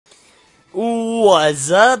What's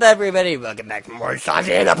up, everybody? Welcome back for more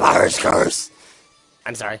Shantae and the Pirate's Curse.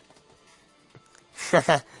 I'm sorry.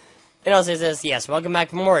 In all seriousness, yes, welcome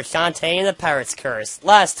back for more Shantae and the Pirate's Curse.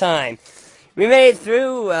 Last time, we made it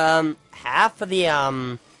through, half of the,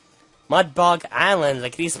 Mudbog Island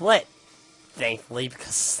that could be split. Thankfully,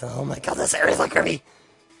 because, oh my god, this area's like creepy.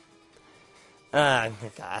 Oh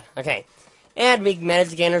my god. Okay. And we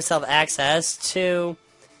managed to gain ourselves access to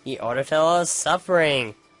the Oubliette of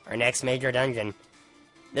Suffering, our next major dungeon.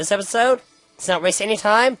 This episode, let's not waste any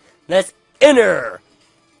time, let's enter!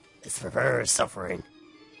 Let's prepare suffering.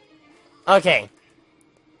 Okay.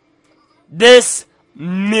 This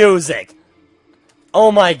music.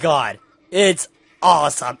 Oh my god. It's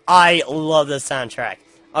awesome. I love the soundtrack.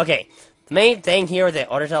 Okay. The main thing here with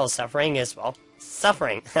the Oubliette of Suffering is, well,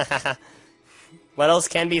 suffering. What else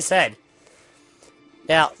can be said?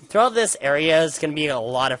 Now, throughout this area, there's going to be a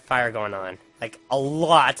lot of fire going on. Like, a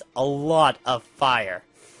lot of fire.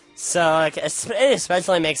 So, like, it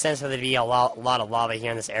especially makes sense for there to be a lot of lava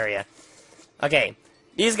here in this area. Okay,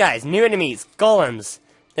 these guys, new enemies, golems.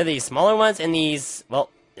 They're these smaller ones, and these,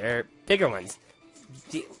 well, they're bigger ones.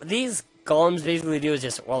 These golems basically do is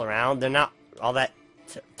just roll around. They're not all that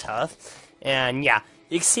tough. And, yeah,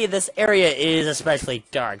 you can see this area is especially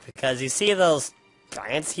dark, because you see those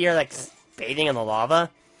giants here, like, bathing in the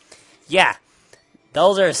lava? Yeah.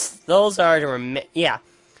 Those are yeah.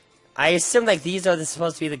 I assume like these are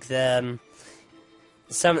supposed to be like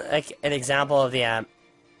an example of the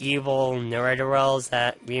evil ne'er-do-wells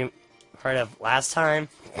that we heard of last time.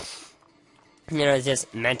 You know, it's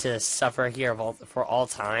just meant to suffer here for all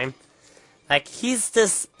time. Like he's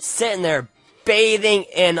just sitting there bathing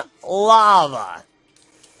in lava.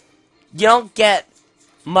 You don't get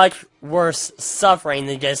much worse suffering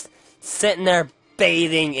than just sitting there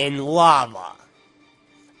bathing in lava.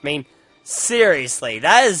 I mean, seriously,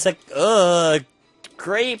 that is like,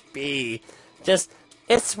 creepy. Just,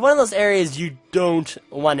 it's one of those areas you don't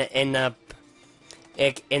want to end up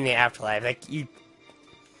in the afterlife. Like, you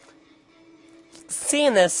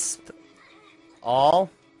seeing this all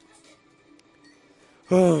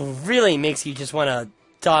really makes you just want to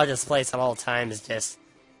dodge this place at all times. Just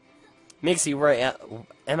makes you worry,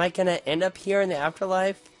 am I going to end up here in the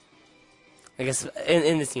afterlife? I guess,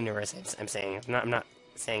 in this universe, I'm saying. I'm not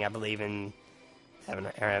saying I believe in heaven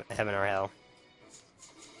or hell.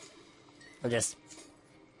 I'm just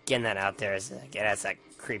getting that out there as it has that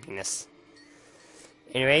creepiness.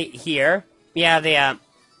 Anyway, here we have the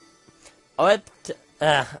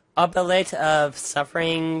Oubliette of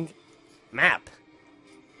Suffering map,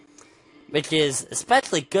 which is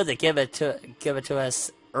especially good to give it to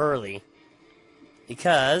us early,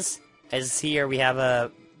 because as here we have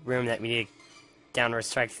a room that we need to downward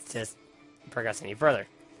strike to progress any further.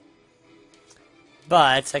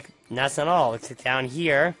 But like that's not all. Look down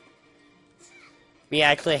here. We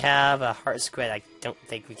actually have a heart squid. I don't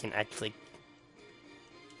think we can actually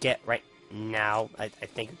get right now. I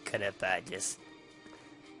think we could have, but I just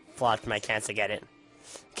flopped my chance to get it.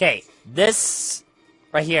 Okay, this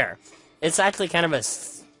right here. It's actually kind of a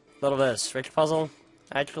little bit of a switch puzzle.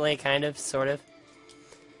 Actually, kind of, sort of.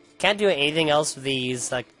 Can't do anything else with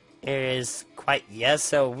these like areas quite yet.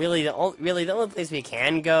 So really, the only place we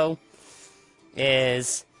can go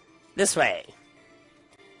is this way.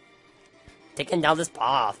 Taking down this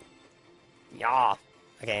path. Yeah.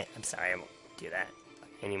 Okay, I'm sorry, I won't do that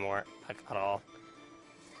anymore at all.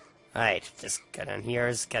 Alright, just go down here.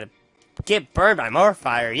 Just gotta get burned by more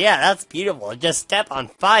fire. Yeah, that's beautiful. Just step on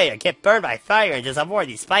fire, get burned by fire, and just avoid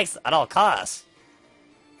these spikes at all costs.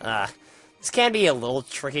 This can be a little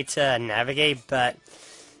tricky to navigate, but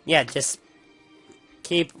yeah, just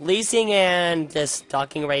keep leasing and just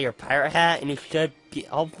docking away your pirate hat, and you should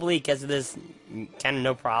hopefully get to this kind of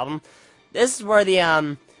no problem. This is where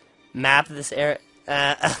the map of this area.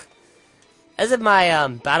 As if my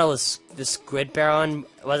battle with the Squid Baron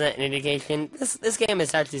wasn't an indication, this game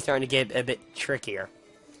is actually starting to get a bit trickier.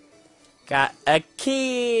 Got a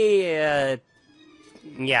key.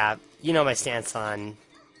 Yeah, you know my stance on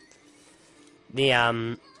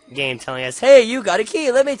the game telling us, "Hey, you got a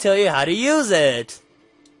key. Let me tell you how to use it."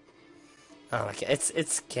 Oh my god,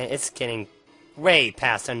 it's getting way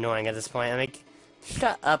past annoying at this point. I'm like,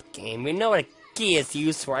 shut up, game. We know what a key is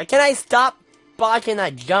used for. Can I stop botching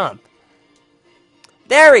that jump?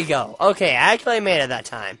 There we go. Okay, I actually made it that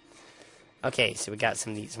time. Okay, so we got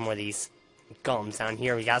some more of these golems down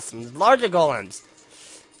here. We got some larger golems.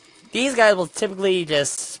 These guys will typically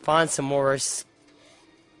just spawn some more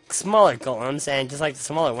smaller golems, and just like the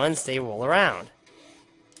smaller ones, they roll around.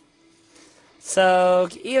 So,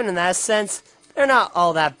 even in that sense, they're not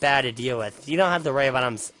all that bad to deal with. You don't have to worry about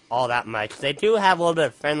them all that much. They do have a little bit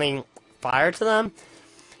of friendly fire to them.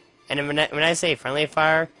 And when I say friendly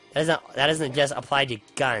fire, that doesn't just apply to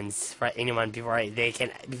guns for anyone before they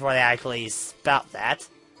actually spout that.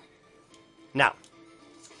 No.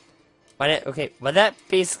 What that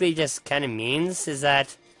basically just kind of means is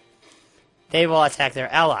that they will attack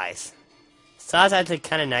their allies. So that's actually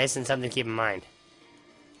kind of nice and something to keep in mind.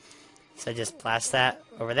 So just blast that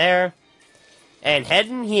over there. And head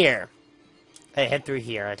in here. Hey, head through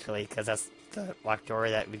here, actually, because that's the locked door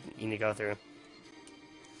that we need to go through.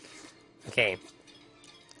 Okay.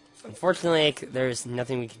 Unfortunately, there's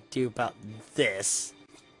nothing we can do about this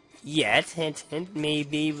yet. Hint, hint.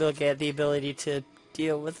 Maybe we'll get the ability to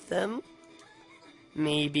deal with them.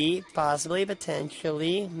 Maybe, possibly,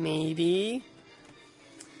 potentially, maybe.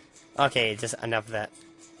 Okay, just enough of that.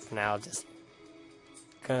 For now, just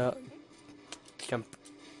go jump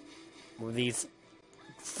with these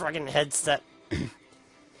friggin' heads that.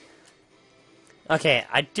 Okay,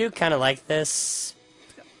 I do kind of like this,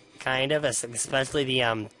 kind of, especially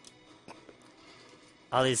the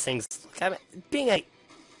all these things. Being a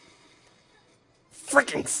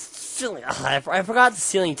freaking ceiling. I forgot the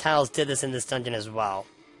ceiling tiles did this in this dungeon as well.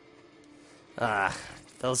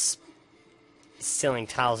 Those ceiling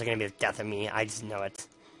tiles are gonna be the death of me. I just know it.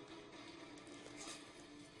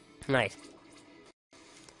 Right.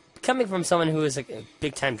 Coming from someone who is a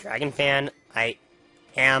big-time Dragon fan, I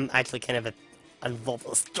am actually kind of involved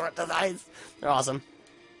with store designs. They're awesome.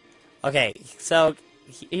 Okay, so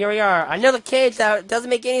here we are. Another cage that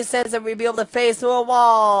doesn't make any sense that we'd be able to face through a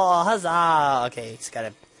wall. Huzzah! Okay, just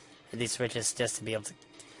gotta hit these switches just to be able to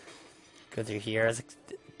go through here. It's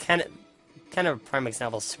kind of a prime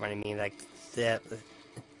example of what I mean. Like the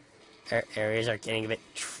areas are getting a bit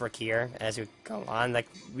trickier as we go on. Like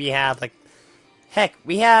we have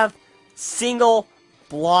we have single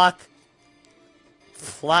block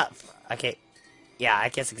okay, yeah, I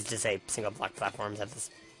guess I could just say single block platforms at this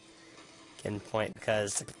given point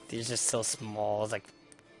because these are so small. It's like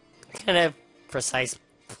kind of precise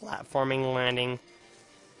platforming landing.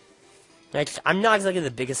 Like, I'm not exactly the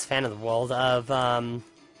biggest fan of the world of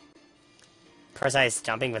precise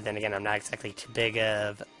jumping, but then again, I'm not exactly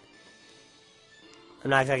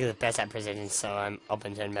the best at precision, so I'm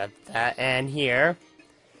open to admit that. And here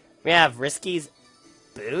we have Risky's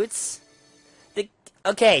boots.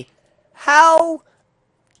 Okay, how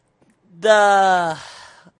did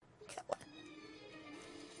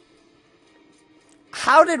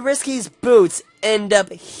Risky's boots end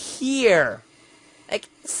up here? Like,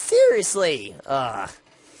 seriously.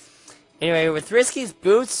 Anyway, with Risky's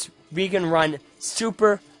boots, we can run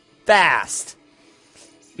super fast.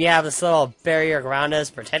 We have this little barrier around us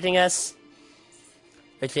protecting us,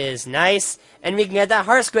 which is nice. And we can get that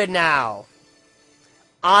heart squid now.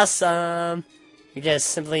 Awesome. We just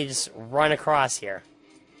simply run across here,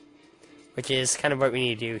 which is kind of what we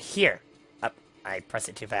need to do here. I pressed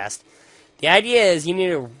it too fast. The idea is you need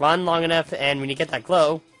to run long enough, and when you get that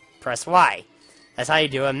glow, press Y. That's how you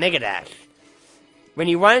do a Mega Dash. When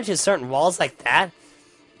you run into certain walls like that,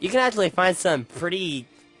 you can actually find some pretty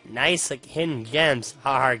nice, hidden gems.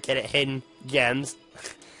 Haha, get it? Hidden gems.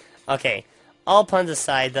 Okay, all puns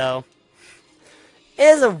aside, though, it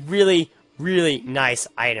is a really, really nice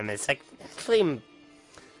item. It's actually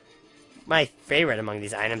my favorite among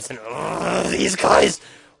these items. And these guys,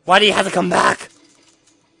 why do you have to come back?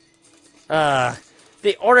 The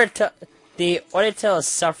Oubliette of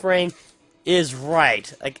Suffering is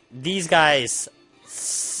right. Like, these guys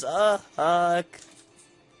suck.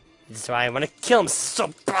 That's why I want to kill them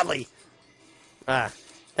so badly. They're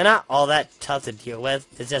not all that tough to deal with.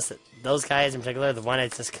 It's just that those guys in particular, the one I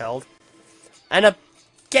just killed, I end up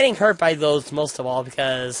getting hurt by those most of all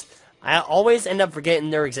because I always end up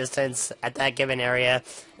forgetting their existence at that given area,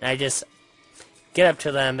 and I just get up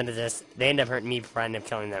to them and they end up hurting me before I end up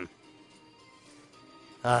killing them.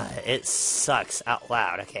 It sucks out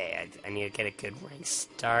loud. Okay, I need to get a good running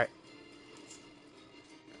start.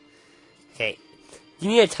 Okay, you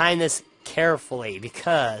need to time this carefully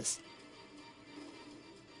because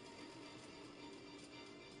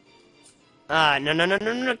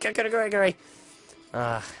no, get away.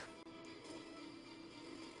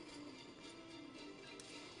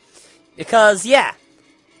 Because, yeah,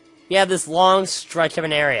 we have this long stretch of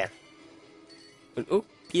an area. Ooh,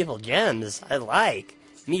 beautiful gems. I like.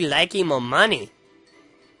 Me liking more money.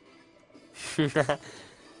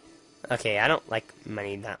 Okay, I don't like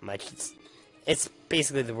money that much. It's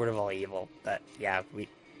basically the root of all evil. But, yeah, we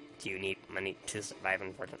do need money to survive,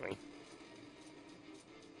 unfortunately.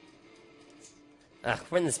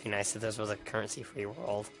 Wouldn't this be nice if this was a currency-free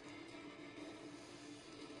world?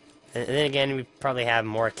 And then again, we probably have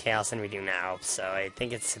more chaos than we do now, so I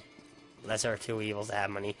think it's lesser of two evils to have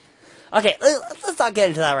money. Okay, let's not get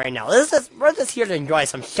into that right now. We're just here to enjoy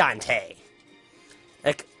some Shantae.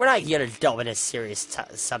 Like, we're not here to delve into serious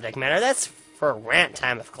subject matter. That's for rant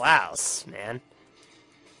time with Klaus, man.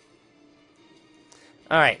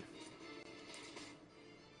 Alright.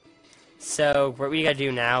 So, what we gotta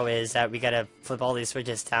do now is that we gotta flip all these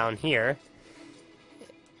switches down here.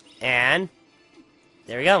 And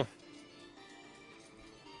there we go.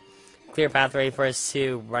 Clear pathway for us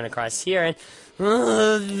to run across here, and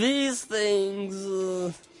these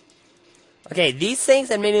things. Okay, these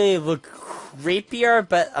things admittedly look creepier,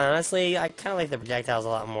 but honestly, I kind of like the projectiles a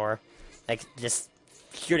lot more. Like just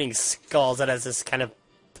shooting skulls that has this kind of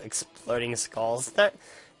exploding skulls.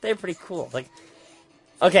 They're pretty cool. Like,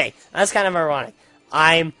 okay, that's kind of ironic.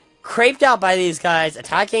 I'm creeped out by these guys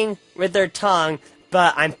attacking with their tongue,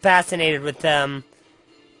 but I'm fascinated with them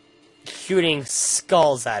shooting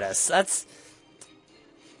skulls at us.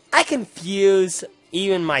 I confuse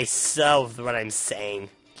even myself with what I'm saying.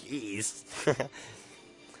 Jeez.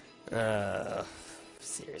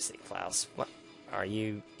 Seriously, Klaus, what are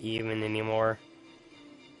you even anymore?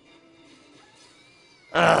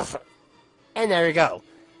 Ugh. And there we go.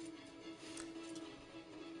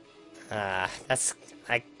 Okay,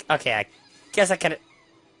 I guess I kinda...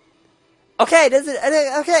 Okay,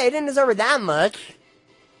 it didn't deserve it that much.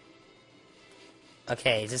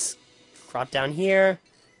 Okay, just drop down here.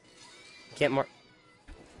 Get more...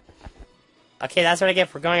 Okay, that's what I get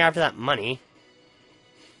for going after that money.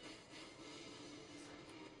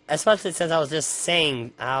 Especially since I was just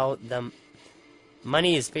saying how the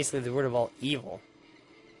money is basically the root of all evil.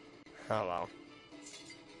 Oh well.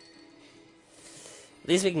 At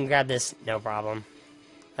least we can grab this, no problem.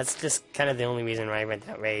 That's just kind of the only reason why I went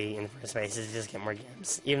that way in the first place, is to just get more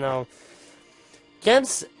gems. Even though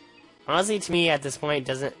gems, honestly, to me at this point,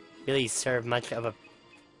 doesn't really serve much of a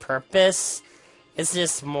purpose. It's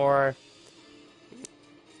just more...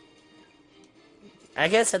 I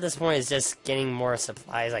guess at this point it's just getting more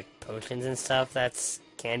supplies like potions and stuff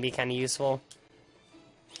can be kind of useful.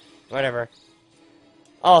 Whatever.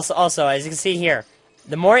 Also, as you can see here,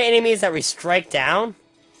 the more enemies that we strike down,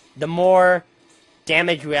 the more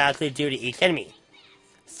damage we actually do to each enemy.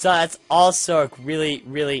 So that's also really,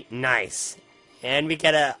 really nice. And we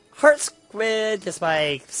get a heart squid just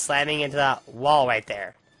by slamming into that wall right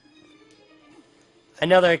there.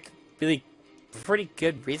 Another really pretty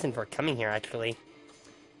good reason for coming here, actually.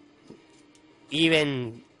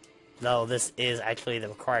 Even though this is actually the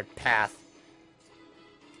required path.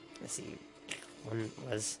 Let's see. One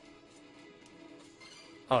was...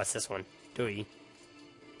 Oh, it's this one. Dewey.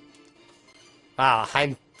 Wow,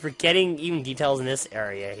 I'm forgetting even details in this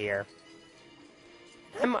area here.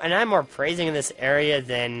 I'm more praising in this area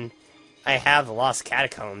than I have the Lost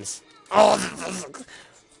Catacombs. Oh,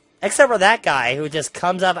 except for that guy who just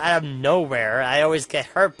comes up out of nowhere. I always get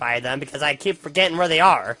hurt by them because I keep forgetting where they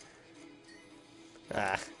are.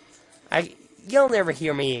 You'll never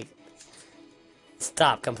hear me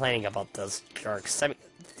stop complaining about those jerks. I mean,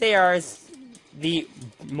 they are the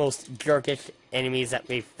most jerkish enemies that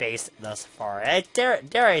we've faced thus far.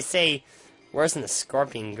 Dare I say, worse than the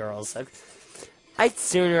Scorpion Girls. I'd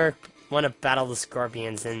sooner want to battle the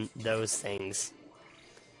Scorpions than those things.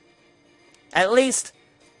 At least,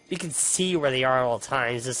 we can see where they are at all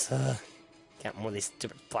times. Just, got more of these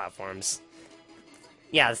stupid platforms.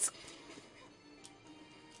 Yeah,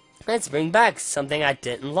 let's bring back something I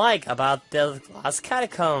didn't like about the Lost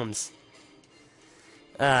Catacombs.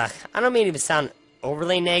 I don't mean to sound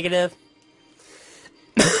overly negative.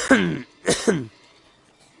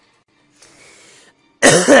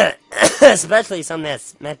 Especially something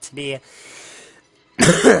that's meant to be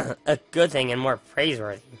a good thing and more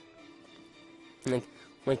praiseworthy. Like,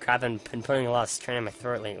 holy crap, I've been putting a lot of strain in my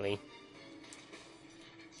throat lately.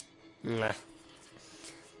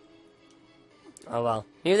 Oh well.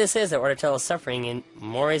 Maybe this is the Oubliette of Suffering in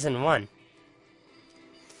more ways than one.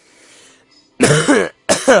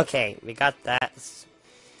 Okay, we got that.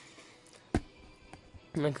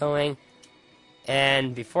 I'm going.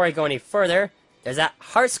 And before I go any further, there's that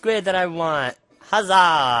heart squid that I want.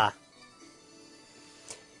 Huzzah!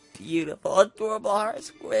 Beautiful, adorable heart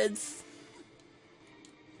squids.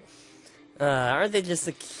 Aren't they just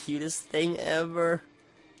the cutest thing ever?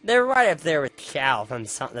 They're right up there with Chow from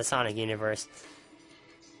the Sonic universe.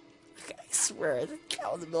 I swear, the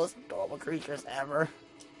Chow is the most adorable creatures ever.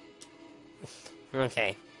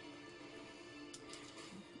 Okay.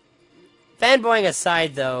 Fanboying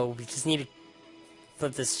aside, though, we just need to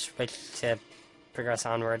flip this switch to progress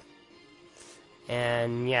onward.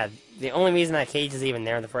 And yeah, the only reason that cage is even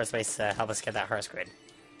there in the first place is to help us get that hearth grid.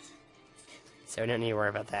 So we don't need to worry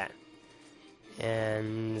about that.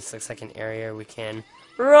 And this looks like an area we can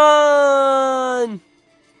run!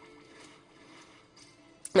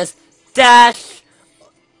 Let's dash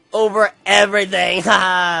over everything!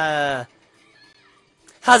 Ha!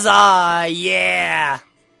 Huzzah! Yeah!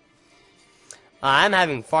 I'm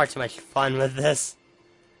having far too much fun with this.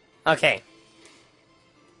 Okay.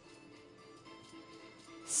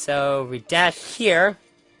 So we dash here.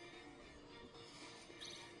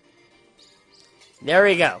 There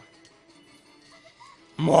we go.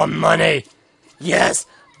 More money! Yes!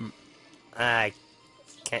 I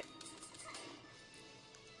can't...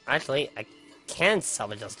 Actually, I can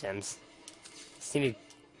salvage those gems. Just need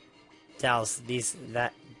to douse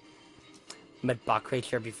that mid-bot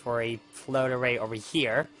creature before he float away over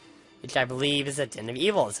here, which I believe is a Den of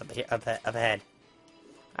Evil is up ahead.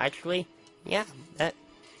 Actually, yeah,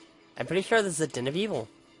 I'm pretty sure this is a Den of Evil.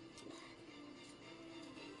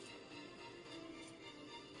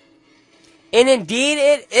 And indeed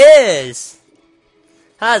it is!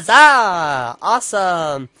 Huzzah!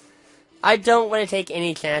 Awesome! I don't want to take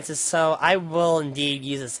any chances, so I will indeed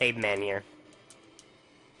use a save man here.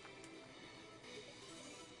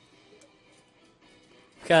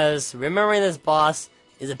 Because remembering this boss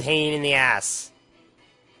is a pain in the ass.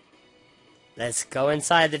 Let's go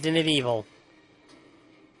inside the Den of Evil.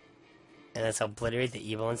 And let's obliterate the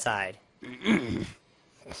evil inside.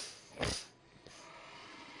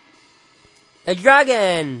 A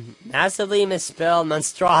dragon! Massively misspelled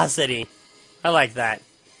monstrosity. I like that.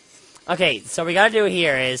 Okay, so what we gotta do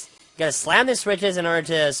here is, we gotta slam the switches in order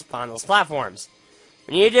to spawn those platforms.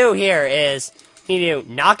 What you need to do here is, you need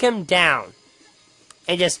to knock him down.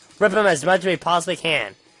 And just rip him as much as we possibly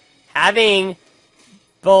can. Having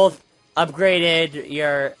both upgraded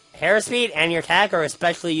your hair speed and your attack are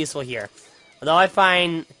especially useful here. Although I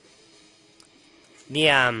find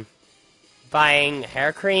the, buying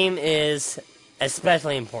hair cream is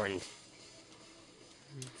especially important.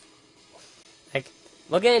 Like,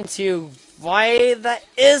 look into why that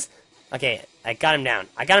is. Okay, I got him down.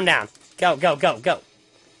 I got him down. Go, go, go, go.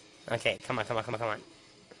 Okay, come on, come on, come on, come on.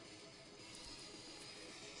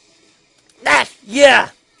 Ah, yeah!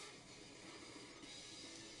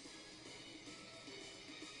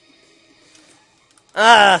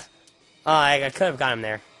 Oh, I could have got him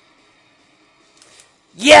there.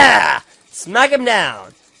 Yeah! Smack him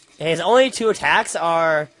down! His only two attacks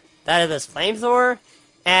are that of his flamethrower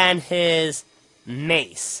and his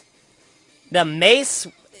mace. The mace,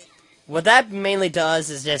 what that mainly does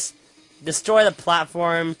is just destroy the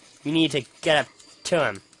platform you need to get up to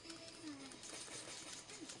him.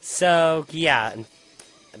 So, yeah,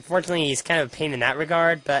 unfortunately he's kind of a pain in that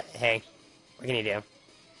regard, but hey, what can you do?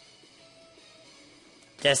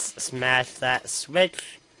 Just smash that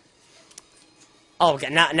switch. Oh, okay,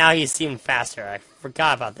 now he's even faster. I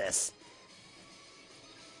forgot about this.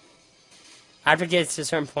 After it gets to a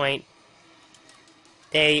certain point,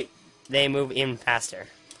 they move even faster.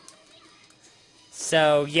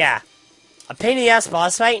 So, yeah. A pain in the ass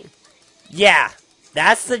boss fight? Yeah,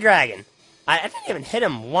 that's the dragon. I didn't even hit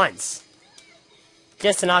him once.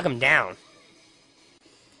 Just to knock him down.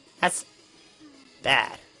 That's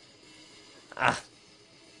bad. Ugh.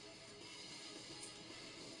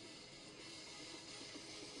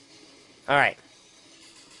 Alright.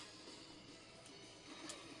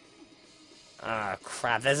 Ah,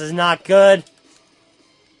 crap, this is not good.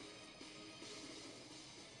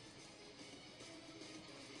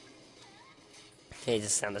 Okay,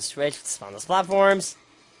 just sound the switch, spawn those platforms.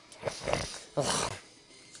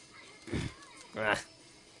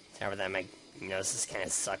 However, that my nose just kind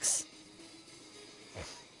of sucks.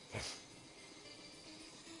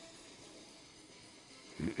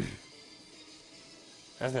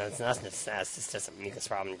 That's just a mucus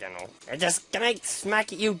problem in general. I just gonna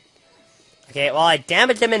smack at you. Okay, well I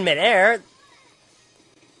damaged him in midair.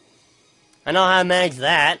 I know how to manage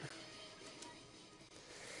that.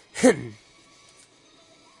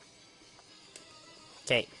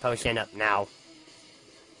 Okay, potion up now.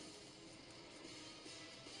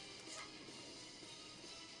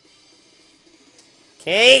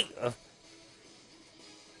 Okay.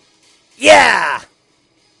 Yeah!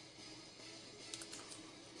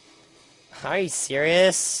 Are you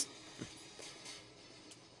serious?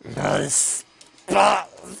 No, this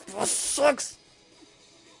sucks.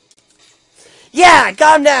 Yeah,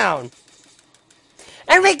 got him down!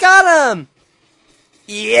 And we got him!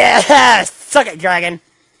 Yes! Suck it, dragon!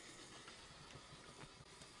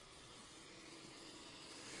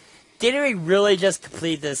 Did we really just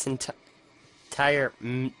complete this entire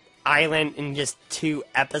island in just 2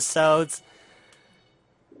 episodes.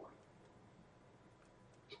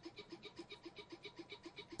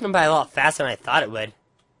 Went by a lot faster than I thought it would.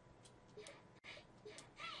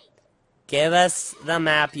 Give us the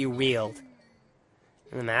map you wheeled.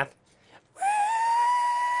 The map?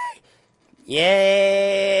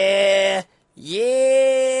 Yeah! Yeah!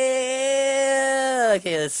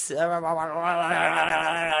 Okay, let's get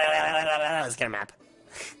a map.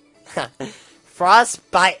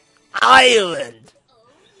 Frostbite Island!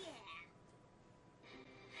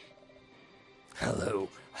 Hello,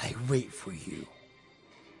 I wait for you.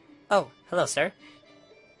 Oh, hello, sir.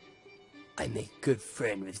 I make good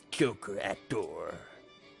friend with Joker at door.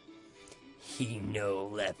 He know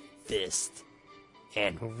left fist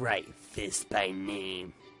and right fist by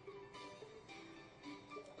name.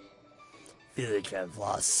 Village of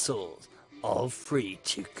lost souls, all free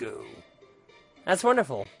to go. That's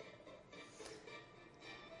wonderful.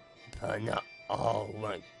 But not all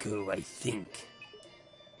want go, I think.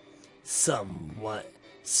 Some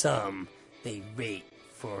they wait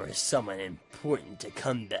for someone important to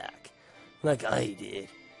come back, like I did.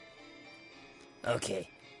 Okay,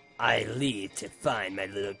 I leave to find my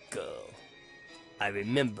little girl. I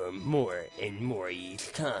remember more and more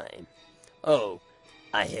each time. Oh,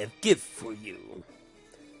 I have gift for you.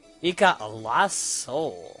 You got a lost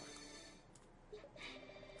soul.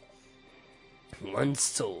 One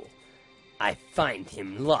soul. I find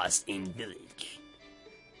him lost in village.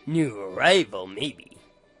 New arrival, maybe.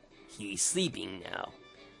 He's sleeping now.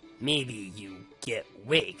 Maybe you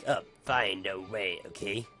wake up, find a way,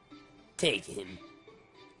 okay? Take him.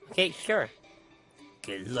 Okay, sure.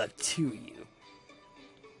 Good luck to you.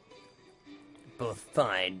 Both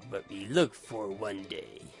find what we look for one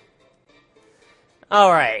day.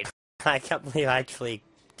 Alright. I can't believe I actually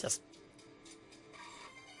just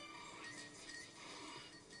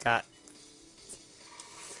got...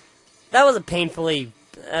 That was a painful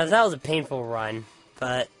run,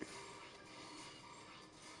 but...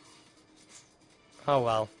 Oh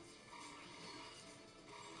well.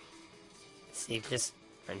 Let's see, just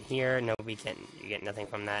run here. No, we can't. You get nothing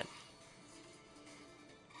from that.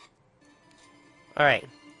 Alright.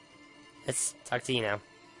 Let's talk to you now.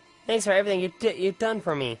 Thanks for everything you've done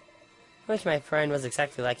for me. I wish my friend was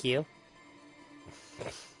exactly like you.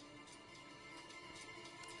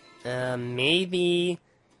 Maybe...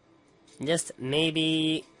 Just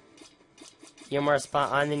maybe... You're more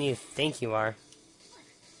spot on than you think you are.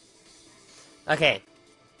 Okay.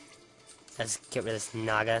 Let's get rid of this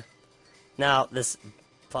Naga. Now, this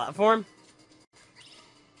platform.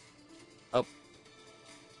 Oh.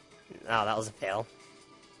 Oh, that was a fail.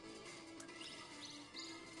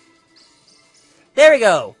 There we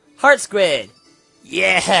go! Heart Squid!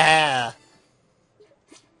 Yeah!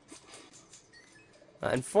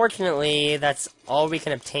 Unfortunately, that's all we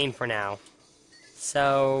can obtain for now.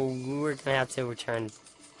 So, we're gonna have to return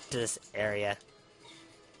to this area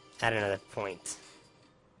at another point.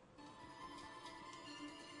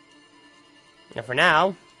 Now, for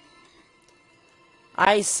now,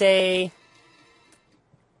 I say...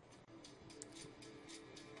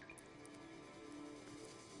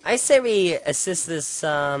 we assist this,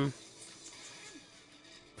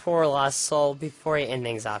 poor lost soul before we end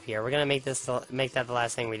things off here. We're gonna make that the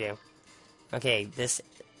last thing we do. Okay, this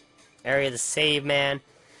area, the save man,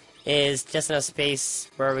 is just enough space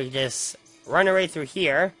where we just run right through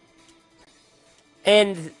here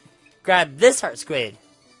and grab this heart squid.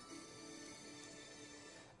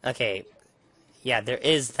 Okay, yeah, there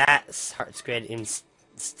is that heart squid in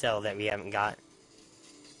still that we haven't got.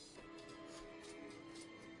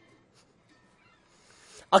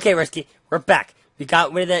 Okay, Risky, we're back. We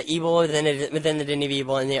got rid of the evil within the den of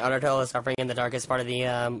evil and the Oubliette of Suffering in the darkest part of the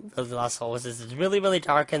Lost Souls. This is really, really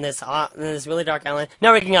dark in this really dark island.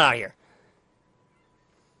 Now we can get out of here.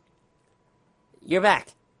 You're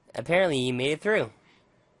back. Apparently you made it through.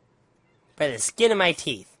 By the skin of my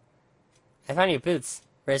teeth. I found your boots.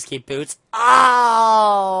 Risky boots.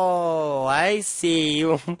 Oh, I see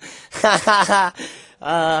you. I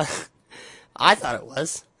thought it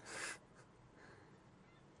was.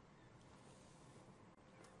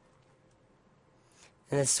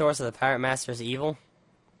 And the source of the Pirate Master's evil?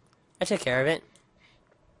 I took care of it.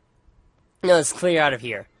 No, let's clear out of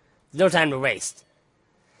here. No time to waste.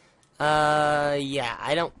 Yeah,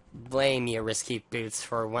 I don't blame you, Risky Boots,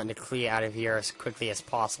 for wanting to clear out of here as quickly as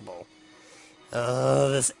possible.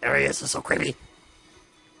 This area is just so creepy.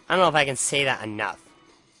 I don't know if I can say that enough.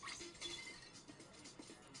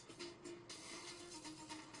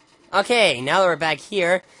 Okay, now that we're back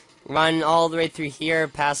here, run all the way through here,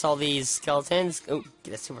 past all these skeletons. Oh,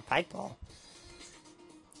 get a super pike ball.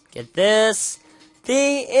 Get this.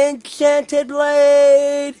 The enchanted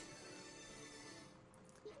blade!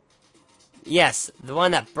 Yes, the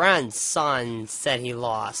one that Brown's son said he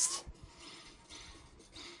lost.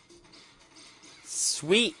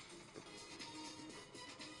 Sweet.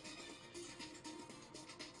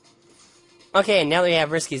 Okay, now that we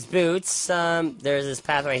have Risky's boots, there's this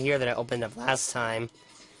pathway here that I opened up last time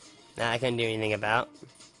that I couldn't do anything about.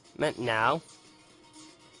 But now.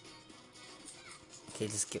 Okay,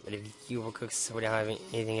 just get rid of you real quick so we don't have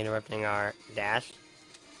anything interrupting our dash.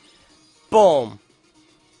 Boom!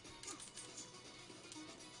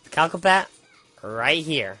 Calcopat, right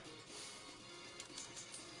here.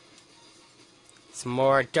 Some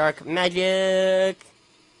more dark magic!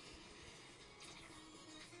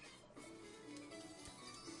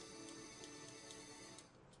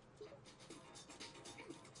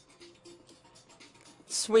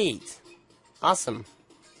 Sweet. Awesome.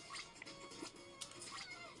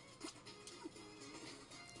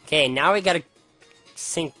 Okay, now we gotta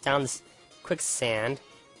sink down this quicksand.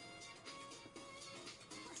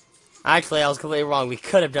 Actually, I was completely wrong. We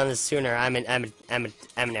could have done this sooner. I'm an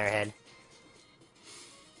airhead.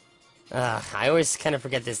 I always kind of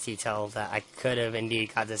forget this detail, that I could have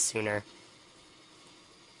indeed got this sooner.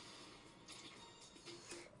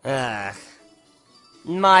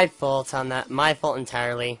 My fault on that. My fault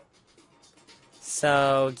entirely.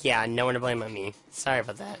 So, yeah, no one to blame on me. Sorry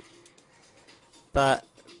about that. But,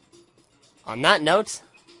 on that note,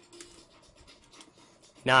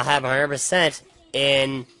 now I have 100%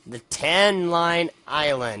 in the Tan-Line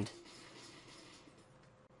Island.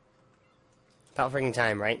 About freaking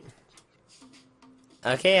time, right?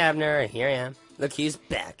 Okay, Abner, here I am. Look who's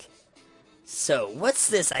back. So, what's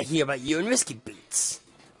this I hear about you and Risky Boots?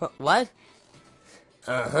 What?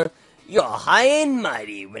 Uh-huh. You're high and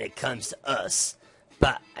mighty when it comes to us.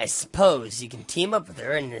 But I suppose you can team up with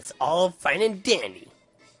her and it's all fine and dandy.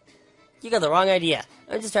 You got the wrong idea.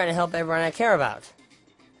 I'm just trying to help everyone I care about.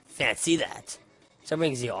 Fancy that. So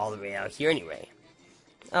brings you all the way out here anyway.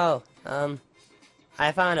 Oh,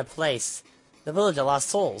 I found a place. The Village of Lost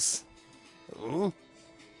Souls. Hmm?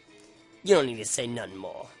 You don't need to say nothing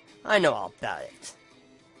more. I know all about it.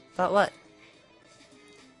 About what?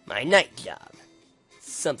 My night job.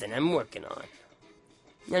 Something I'm working on.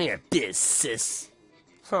 None of your biz, sis.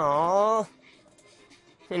 Aww.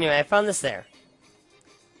 Anyway, I found this there.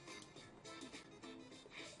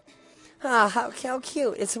 Ah, how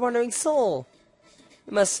cute. It's a wandering soul.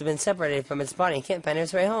 It must have been separated from its body and can't find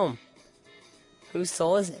its way home. Whose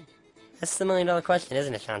soul is it? That's the million-dollar question,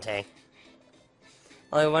 isn't it, Shantae?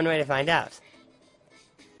 Only one way to find out.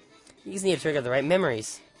 You just need to trigger the right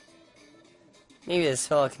memories. Maybe this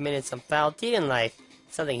fellow committed some foul deed in life,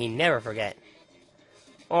 something he'd never forget.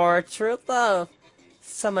 Or true love,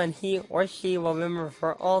 someone he or she will remember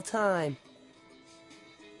for all time.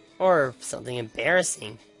 Or something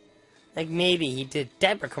embarrassing, like maybe he did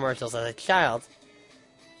diaper commercials as a child,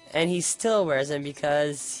 and he still wears them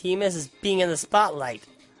because he misses being in the spotlight.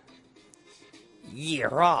 You're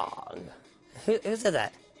wrong. Who said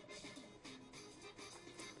that?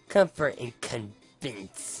 Comfort and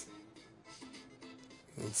convince.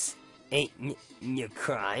 This ain't your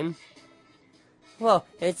crime. Well,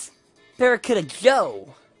 it's Barracuda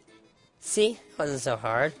Joe. See? It wasn't so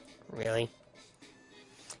hard. Really.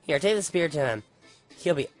 Here, take the spear to him.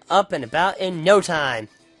 He'll be up and about in no time.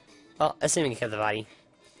 Well, assuming you kept the body.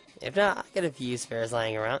 If not, I got a few spares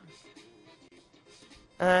lying around.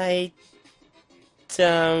 I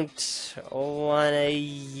don't want to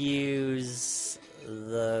use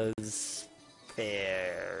those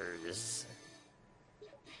spares.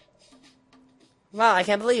 Wow, I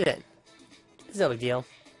can't believe it. It's no big deal.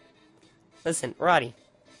 Listen, Roddy,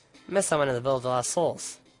 I met someone in the Village of Lost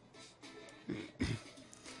Souls.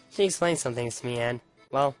 She explained some things to me, and,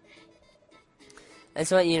 well, I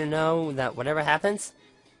just want you to know that whatever happens,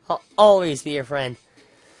 I'll always be your friend.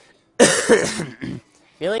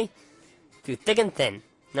 Really? Through thick and thin,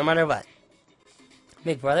 no matter what.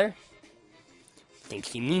 Big brother? Think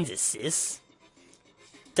she means it, sis.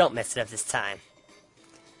 Don't mess it up this time.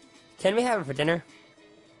 Can we have it for dinner?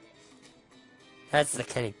 That's the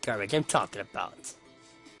kind of garbage I'm talking about.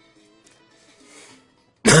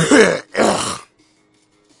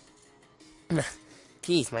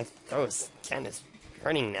 Jeez, my throat's kind of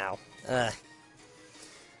hurting now. Oh,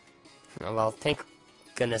 well, thank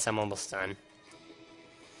goodness I'm almost done.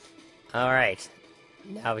 Alright.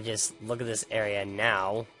 Now we just look at this area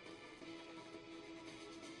now.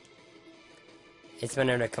 It's been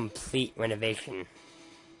under complete renovation.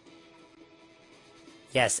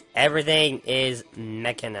 Yes, everything is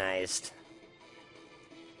mechanized.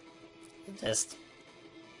 Just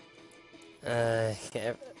Yeah,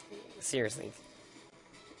 seriously.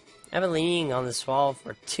 I've been leaning on this wall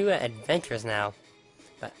for 2 adventures now.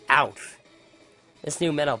 But ouch. This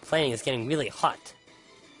new metal plating is getting really hot.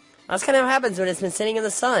 That's kind of what happens when it's been sitting in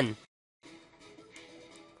the sun.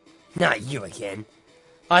 Not you again.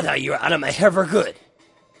 I thought you were out of my hair for good.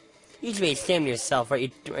 You should be ashamed of yourself. What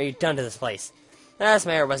you done to this place? Last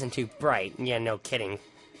my hair wasn't too bright. Yeah, no kidding.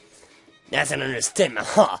 That's an understatement,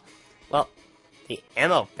 huh? Well, the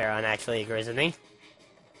ammo baron actually agrees with me.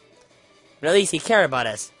 But at least he cared about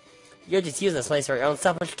us. You're just using this place for your own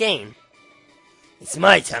selfish gain. It's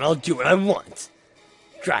my town, I'll do what I want.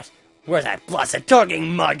 Drat, where's that blasted talking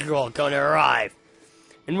module going to arrive?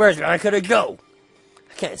 And where's Barracuda go?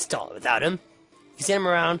 I can't install it without him. You see him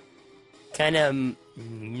around? Kind of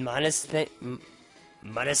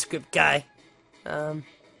manuscript guy. I'm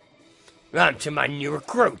to my new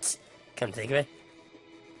recruits. Come think of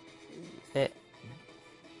it.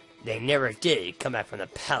 They never did come back from the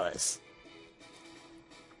palace.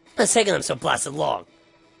 It's taking them so blasted long.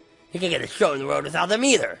 You can't get the show on the road without them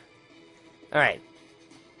either. Alright.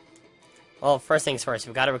 Well, first things first,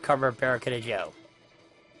 we've got to recover Barracuda Joe.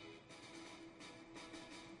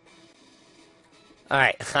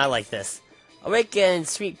 Alright, I like this. Awaken,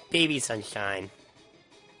 sweet baby sunshine.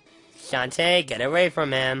 Shantae, get away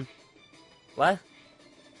from him. What?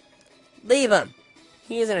 Leave him!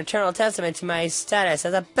 He is an eternal testament to my status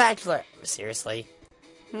as a bachelor. Seriously?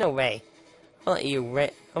 No way. I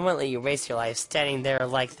won't let you waste your life standing there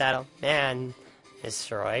like that old man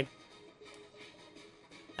destroyed.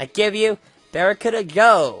 I give you Barracuda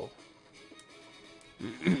Joe.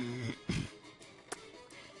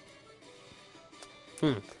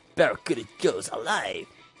 Barracuda Joe's alive.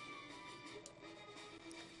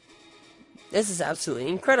 This is absolutely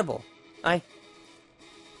incredible.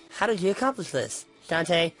 How did you accomplish this?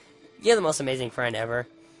 Shantae, you're the most amazing friend ever.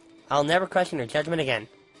 I'll never question your judgment again.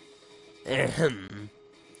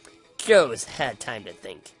 Joe's had time to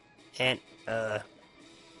think. And,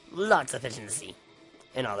 lots of efficiency.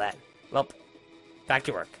 And all that. Well, back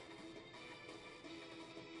to work.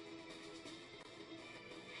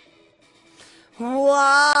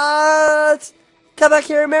 What? Come back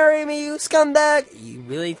here and marry me, you scumbag! You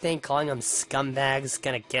really think calling them scumbags is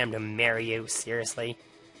gonna get him to marry you? Seriously?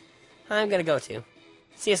 I'm gonna go too.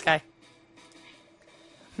 See you, Sky.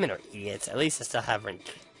 Men are idiots. At least I still have rent.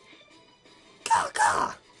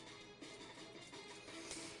 Go!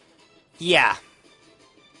 Yeah.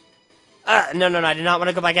 No, I did not want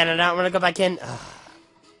to go back in. I did not want to go back in.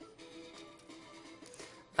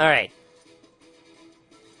 Alright.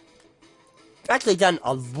 We've actually done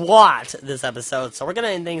a lot this episode, so we're gonna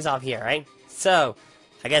end things off here, right? So,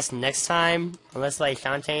 I guess next time, unless like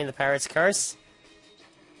Shantae and the Pirate's Curse,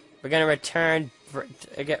 we're gonna return.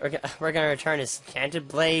 We're gonna return his enchanted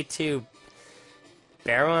blade to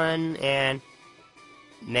Baron and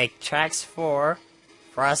make tracks for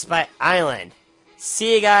Frostbite Island.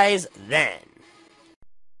 See you guys then.